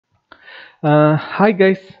Hi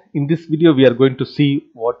guys, in this video we are going to see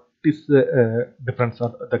what is the difference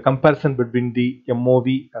or the comparison between the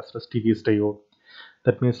MOV as well as TVS diode.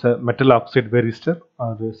 That means a metal oxide varistor,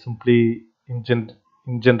 or simply in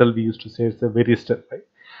general we used to say it's a varistor, right?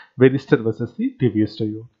 Varistor versus the TVS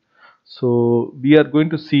diode. So we are going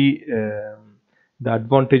to see the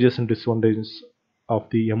advantages and disadvantages of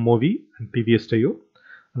the MOV and TVS diode,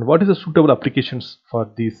 and what is the suitable applications for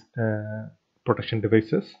these protection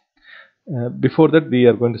devices. Before that, we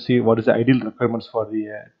are going to see what is the ideal requirements for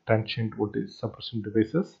the transient voltage suppression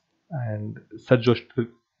devices and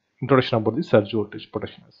introduction about the surge voltage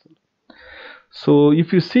protection as well. So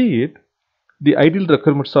if you see it, the ideal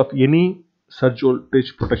requirements of any surge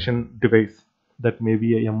voltage protection device, that may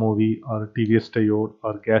be a MOV or a TVS diode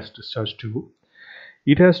or gas discharge tube,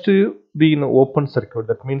 it has to be in an open circuit.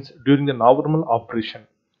 That means during the normal operation,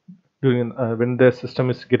 during when the system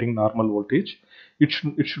is getting normal voltage, it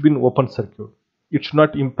should be an open circuit. It should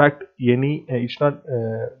not impact any it should not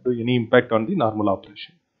do any impact on the normal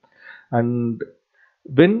operation. And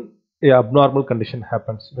when a abnormal condition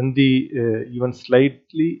happens, when the even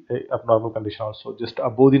slightly abnormal condition, also just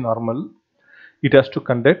above the normal, it has to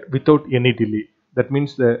conduct without any delay. That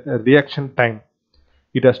means the reaction time,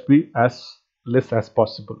 it has to be as less as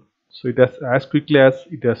possible. So it has, as quickly as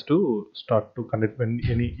it has to start to conduct when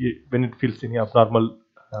it feels any abnormal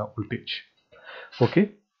voltage.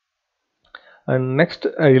 Okay. And next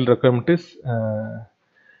ideal requirement is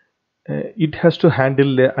it has to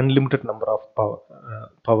handle the unlimited number of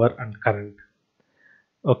power and current.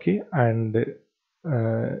 Okay. And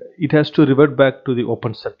it has to revert back to the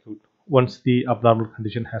open circuit once the abnormal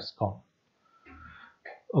condition has gone.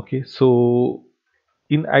 Okay. So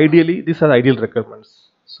in ideally, these are ideal requirements.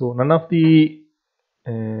 So none of the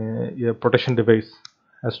protection device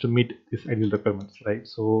has to meet these ideal requirements, right?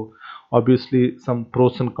 So obviously some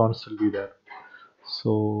pros and cons will be there.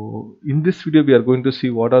 So in this video we are going to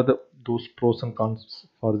see what are those pros and cons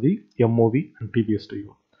for the MOV and TVS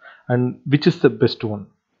diode, and which is the best one,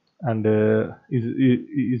 and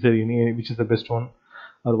is there any which is the best one,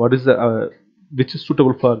 or what is the which is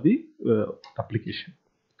suitable for the application.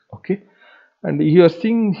 Okay. And you are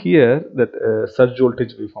seeing here that surge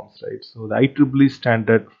voltage waveforms, right? So the IEEE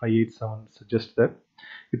standard 587 suggests that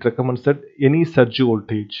it recommends that any surge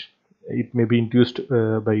voltage, it may be induced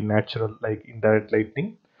by natural, like indirect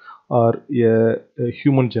lightning, or a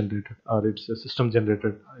human generated, or it's a system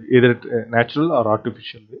generated, either natural or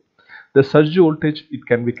artificial way. The surge voltage, it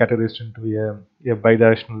can be categorized into a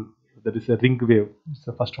bidirectional, that is a ring wave. It's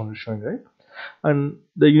the first one is showing, right? And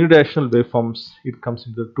the unidirectional waveforms, it comes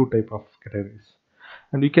into two type of categories.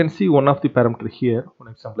 And you can see one of the parameter here. One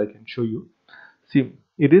example I can show you. See,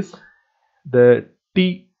 it is the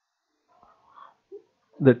T1,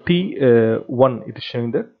 it is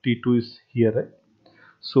showing that T2 is here, right?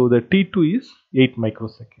 So the T2 is 8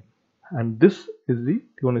 microsecond, and this is the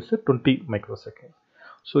T1 is a 20 microsecond.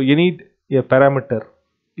 So any a parameter,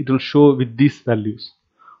 it will show with these values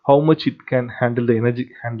how much it can handle, the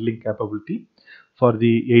energy handling capability for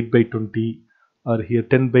the 8 by 20 or here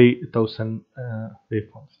 10 by 1000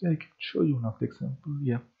 waveforms. Yeah, I can show you one of the example.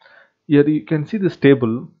 Yeah, here you can see this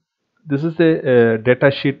table. This is the data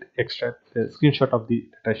sheet extract, screenshot of the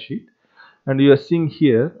data sheet, and you are seeing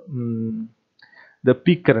here the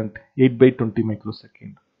peak current 8 by 20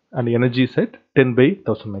 microsecond, and energy is at 10 by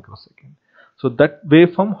 1000 microsecond. So that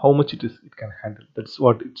waveform, how much it can handle, that's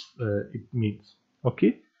what it means.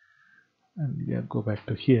 Okay. And we go back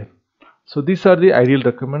to here. So these are the ideal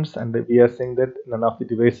requirements, and we are saying that none of the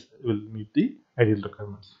device will meet the ideal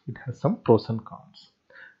requirements. It has some pros and cons.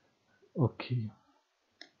 Okay.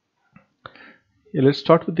 Yeah, let's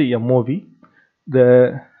start with the MOV.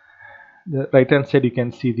 The right hand side you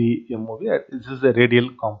can see the MOV. This is a radial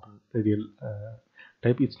component, radial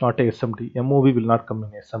type. It's not a SMD. MOV will not come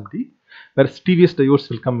in SMD, whereas TVS diodes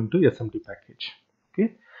will come into SMD package.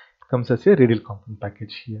 Okay, it comes as a radial component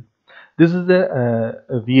package here. This is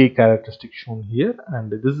the VI characteristic shown here,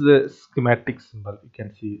 and this is a schematic symbol. You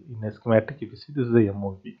can see in a schematic, if you see, this is the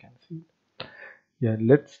MOV. You can see. Yeah,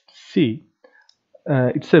 let's see.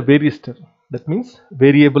 It's a varistor. That means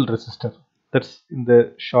variable resistor. That's in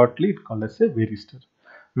the shortly it called as a varistor.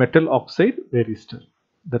 Metal oxide varistor.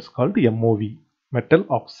 That's called the MOV. Metal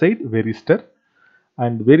oxide varistor.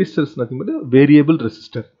 And varistor is nothing but a variable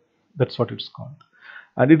resistor. That's what it's called.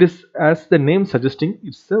 And it is, as the name suggesting,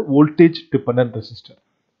 it's a voltage dependent resistor.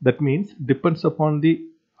 That means depends upon the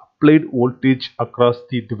applied voltage across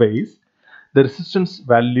the device. The resistance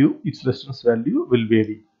value, its resistance value will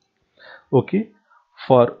vary. Okay.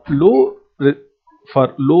 For low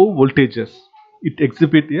voltages, it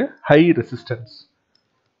exhibit a high resistance.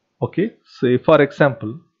 Okay, so for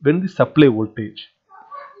example, when the supply voltage,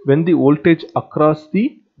 when the voltage across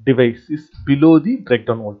the device is below the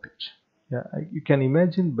breakdown voltage, yeah, you can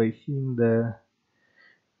imagine by seeing the,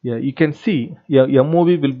 yeah, you can see, yeah,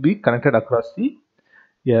 MOV will be connected across the,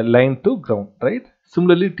 yeah, line to ground, right?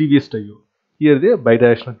 Similarly, TVS diode, here the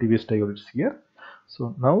bidirectional TVS diode is here.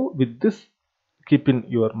 So now with this, keep in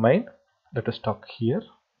your mind, let us talk here.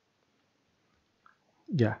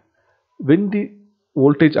 Yeah, when the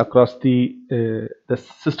voltage across the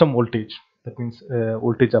system voltage, that means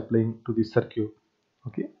voltage applying to the circuit,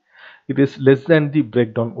 okay, it is less than the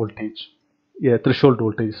breakdown voltage, yeah, threshold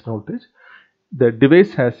voltage is voltage, the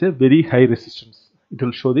device has a very high resistance, it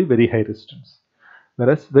will show the very high resistance.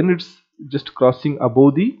 Whereas when it's just crossing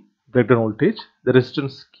above the breakdown voltage, the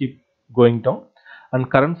resistance keep going down and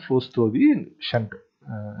current flows through the shunt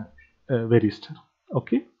uh, varistor.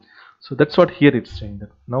 Okay, so that's what here it's saying.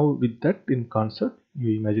 That now with that in concept,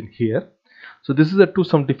 you imagine here. So this is a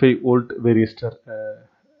 275 volt varistor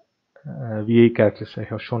VI characteristics I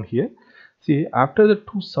have shown here. See, after the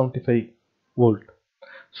 275 volt,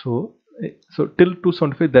 so till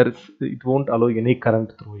 275 there is, it won't allow any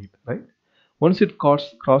current through it, right? Once it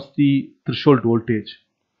cross the threshold voltage,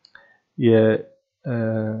 a,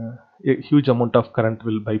 a huge amount of current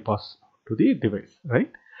will bypass to the device, right?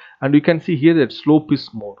 And you can see here that slope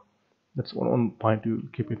is more. That's one point you will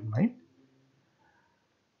keep in mind.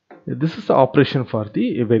 This is the operation for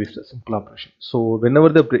the very simple operation. So whenever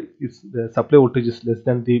the supply voltage is less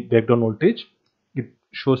than the breakdown voltage, it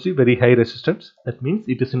shows a very high resistance. That means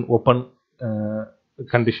it is in open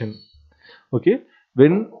condition. Okay,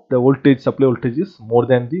 when the supply voltage is more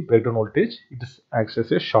than the breakdown voltage, it is acts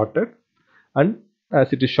as a shorted, and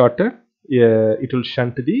as it is shorted, it will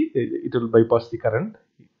it will bypass the current.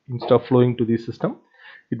 Instead of flowing to the system,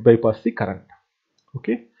 it bypass the current.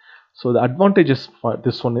 Okay, so the advantages for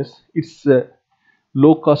this one is it's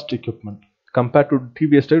low cost equipment compared to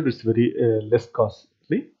TVS Diode. It's very less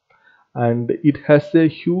costly, and it has a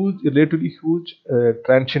relatively huge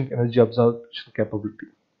transient energy absorption capability.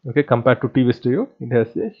 Okay, compared to TVS Diode, it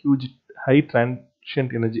has a huge high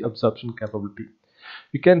transient energy absorption capability.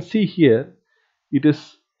 You can see here,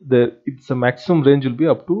 it's a maximum range will be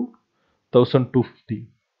up to 1250.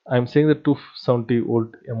 I am saying that 270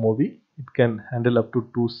 volt MOV, it can handle up to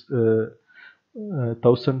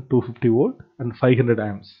 1250 volt and 500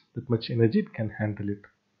 amps. That much energy it can handle it.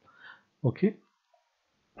 Okay,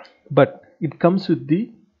 but it comes with the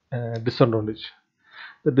disadvantage.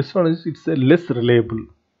 The disadvantage is it's a less reliable.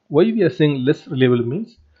 Why we are saying less reliable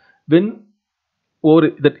means, when over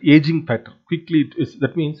that aging pattern quickly, it is,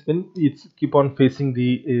 that means when it's keep on facing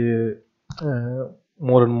the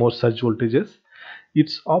more and more surge voltages,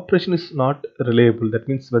 its operation is not reliable. That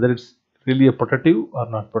means whether it's really a protective or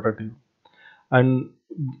not protective, and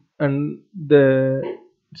the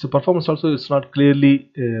so performance also is not clearly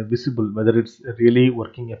visible whether it's really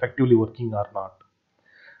working effectively working or not.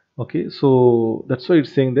 Okay, so that's why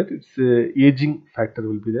it's saying that it's aging factor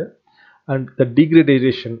will be there, and the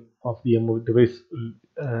degradation of the MOV device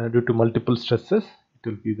due to multiple stresses, it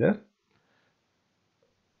will be there.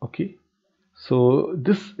 Okay, so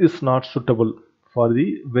this is not suitable for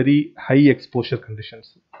the very high exposure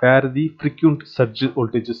conditions where the frequent surge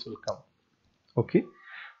voltages will come. Okay,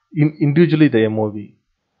 individually the MOV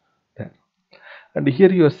there. And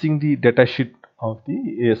here you are seeing the data sheet of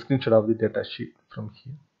the screenshot of the data sheet from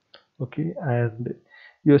here. Okay, and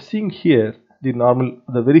you are seeing here the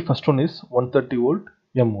very first one is 130 volt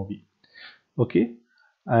MOV. Okay,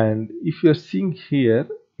 and if you are seeing here,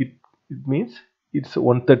 it means it's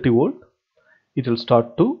 130 volt, it will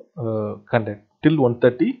start to conduct till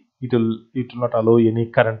 130. It will not allow any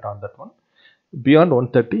current on that one. Beyond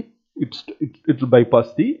 130, it will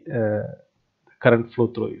bypass the current flow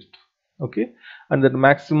through it. Okay, and the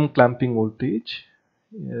maximum clamping voltage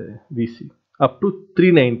VC up to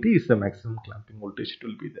 390 is the maximum clamping voltage, it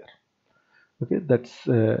will be there. Okay, that's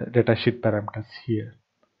datasheet parameters here.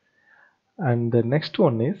 And the next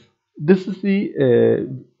one is, this is the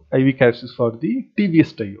IV characteristics for the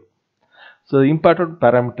TVS diode. So the important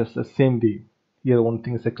parameters are same way. Here one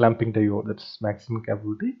thing is a clamping diode, that's maximum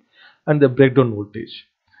capability, and the breakdown voltage.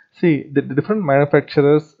 See, the different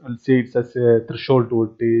manufacturers will say it's as a threshold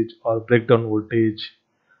voltage or breakdown voltage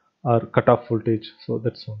or cutoff voltage. So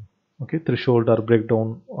that's one. Okay, threshold or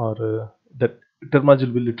breakdown, or that terminology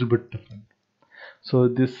will be little bit different. So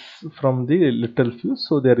this from the little fuse,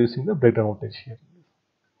 so they are using the breakdown voltage here.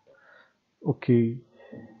 Okay,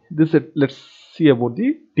 let's see about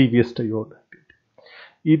the TVS diode.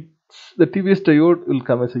 The TVS diode will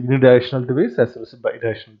come as a unidirectional device as well as a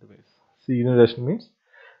bidirectional device. See, unidirectional means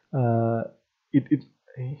uh, it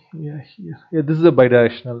Yeah, this is a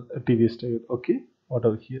bidirectional TVS diode. Okay,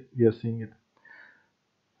 whatever here we are seeing it,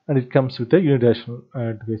 and it comes with a unidirectional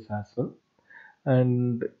device as well,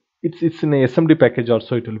 and it's in a SMD package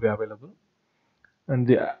also. It will be available. And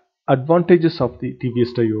the advantages of the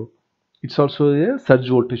TVS diode, it's also a surge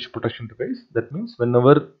voltage protection device. That means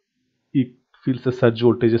whenever it feels the surge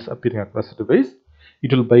voltages appearing across the device,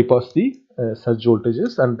 it will bypass the surge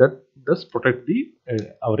voltages, and that does protect the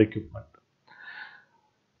our equipment.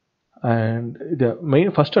 And the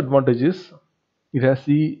main first advantage is it has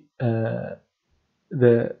the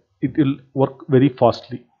it will work very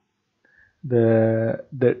fastly. There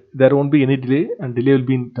won't be any delay, and delay will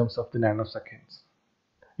be in terms of the nanoseconds.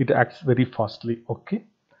 It acts very fastly. Okay,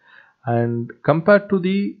 and compared to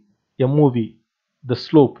the MOV, the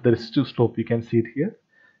slope, the resistive slope, you can see it here,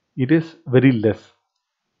 it is very less.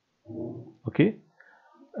 Okay,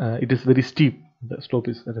 it is very steep. The slope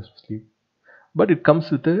is very steep, but it comes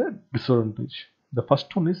with a disadvantage. The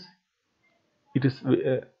first one is it is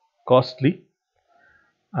costly,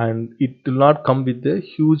 and it will not come with a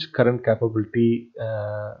huge current capability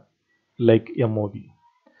like MOV.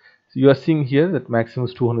 So you are seeing here that maximum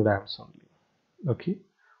is 200 amps only. Okay,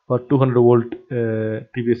 for 200 volt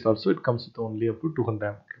TVS also it comes with only up to 200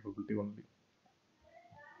 amp capability only.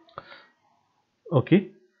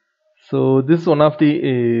 Okay, so this is one of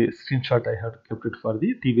the screenshot I have kept it for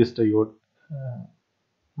the TVS diode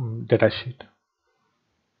data sheet.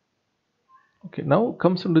 Okay, now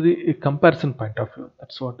comes into the comparison point of view.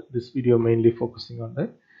 That's what this video mainly focusing on,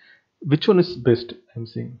 right? Which one is best, I'm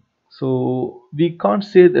saying. So we can't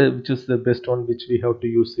say that which is the best one, which we have to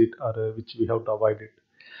use it, or which we have to avoid it.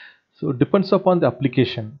 So depends upon the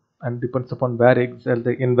application and depends upon where exactly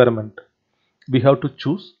the environment we have to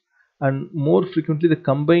choose. And more frequently the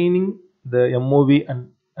combining the MOV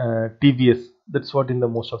and TVS, that's what in the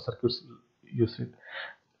most of circuits use it.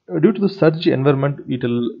 Due to the surge environment, it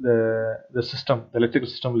will the system, the electrical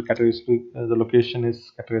system will categorize the location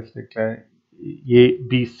is categorized like A,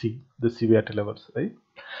 B, C, the severity levels, right?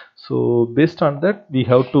 So based on that, we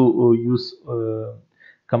have to use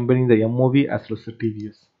combining the MOV as well as the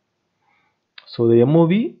TVS. So the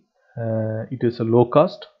MOV, it is a low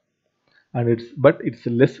cost, and it's a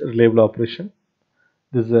less reliable operation.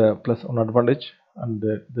 This is a plus one advantage, and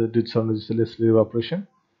the disadvantage is a less reliable operation,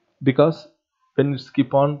 because when it's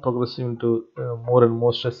keep on progressing into more and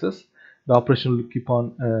more stresses, the operation will keep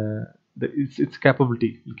on its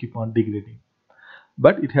capability will keep on degrading.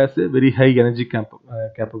 But it has a very high energy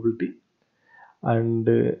capability,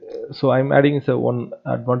 and so I'm adding is a one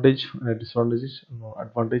advantage and a disadvantage, no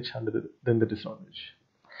advantage, and then the disadvantage.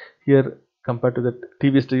 Here compared to the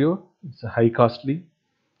TVS diode, it's a high costly,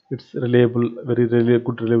 it's reliable, very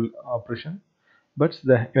good reliable operation, but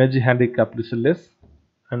the energy handicap is less,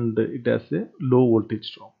 and it has a low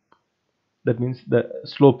voltage drop. That means the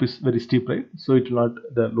slope is very steep, right? So it will not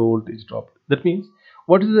the low voltage drop. That means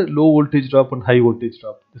what is the low voltage drop and high voltage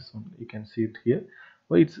drop? This one you can see it here.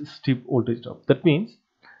 Why it's a steep voltage drop? That means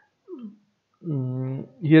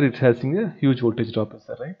here it has a huge voltage drop, is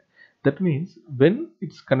that right? That means when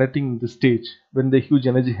it's connecting the stage, when the huge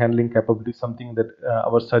energy handling capability, something that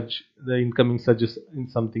our surge, the incoming surge is in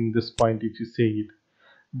something this point, if you say it,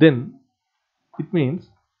 then it means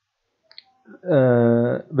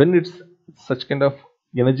when it's such kind of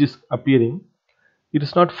energy is appearing, it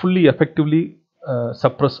is not fully effectively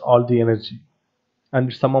suppress all the energy,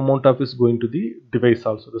 and some amount of is going to the device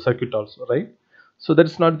also, the circuit also, right? So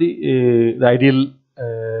that's not the ideal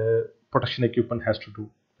protection equipment has to do,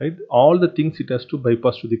 right? All the things it has to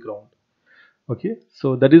bypass to the ground. Okay,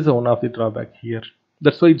 so that is one of the drawback here.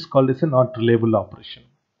 That's why it's called as a not reliable operation.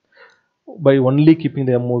 By only keeping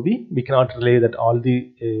the MOV, we cannot relay that all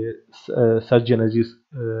the surge energies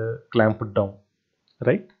clamped down,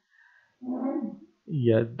 right?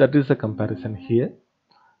 Yeah, that is a comparison here.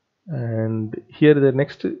 And here the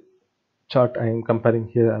next chart I am comparing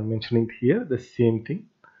here, I'm mentioning here the same thing.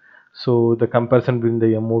 So the comparison between the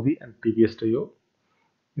MOV and TVS diode,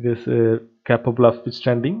 it is capable of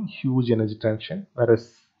withstanding huge energy tension,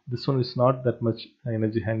 whereas this one is not that much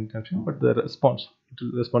energy handling tension, but the response, it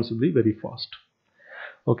will responsibly very fast.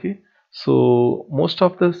 Okay, so most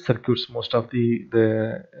of the circuits, most of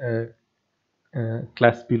the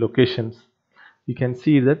class B locations, you can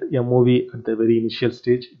see that MOV at the very initial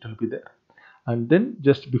stage it will be there, and then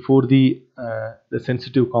just before the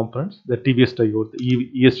sensitive components, the TVS diode, the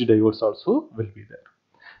ESD diodes also will be there,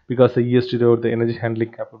 because the ESD diode, the energy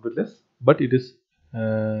handling capability less, but it is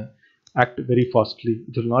act very fastly.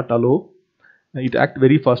 It will not allow it act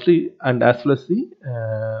very fastly, and as well as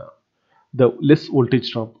the less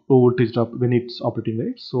voltage drop, low voltage drop when it's operating,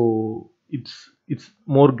 right? So it's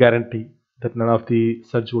more guarantee that none of the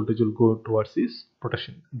surge voltage will go towards these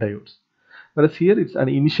protection diodes. Whereas here it's an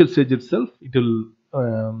initial stage itself, it will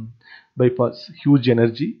bypass huge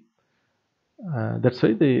energy. That's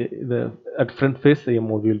why the at front face the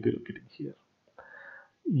MOV will be located here.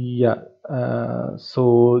 Yeah,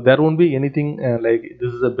 so there won't be anything like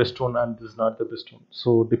this is the best one and this is not the best one.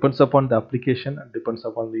 So depends upon the application and depends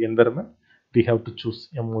upon the environment. We have to choose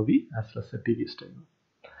MOV as well as a TVS Diode.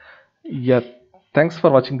 Yeah, thanks for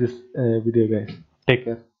watching this video, guys. Take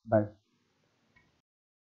care. Bye.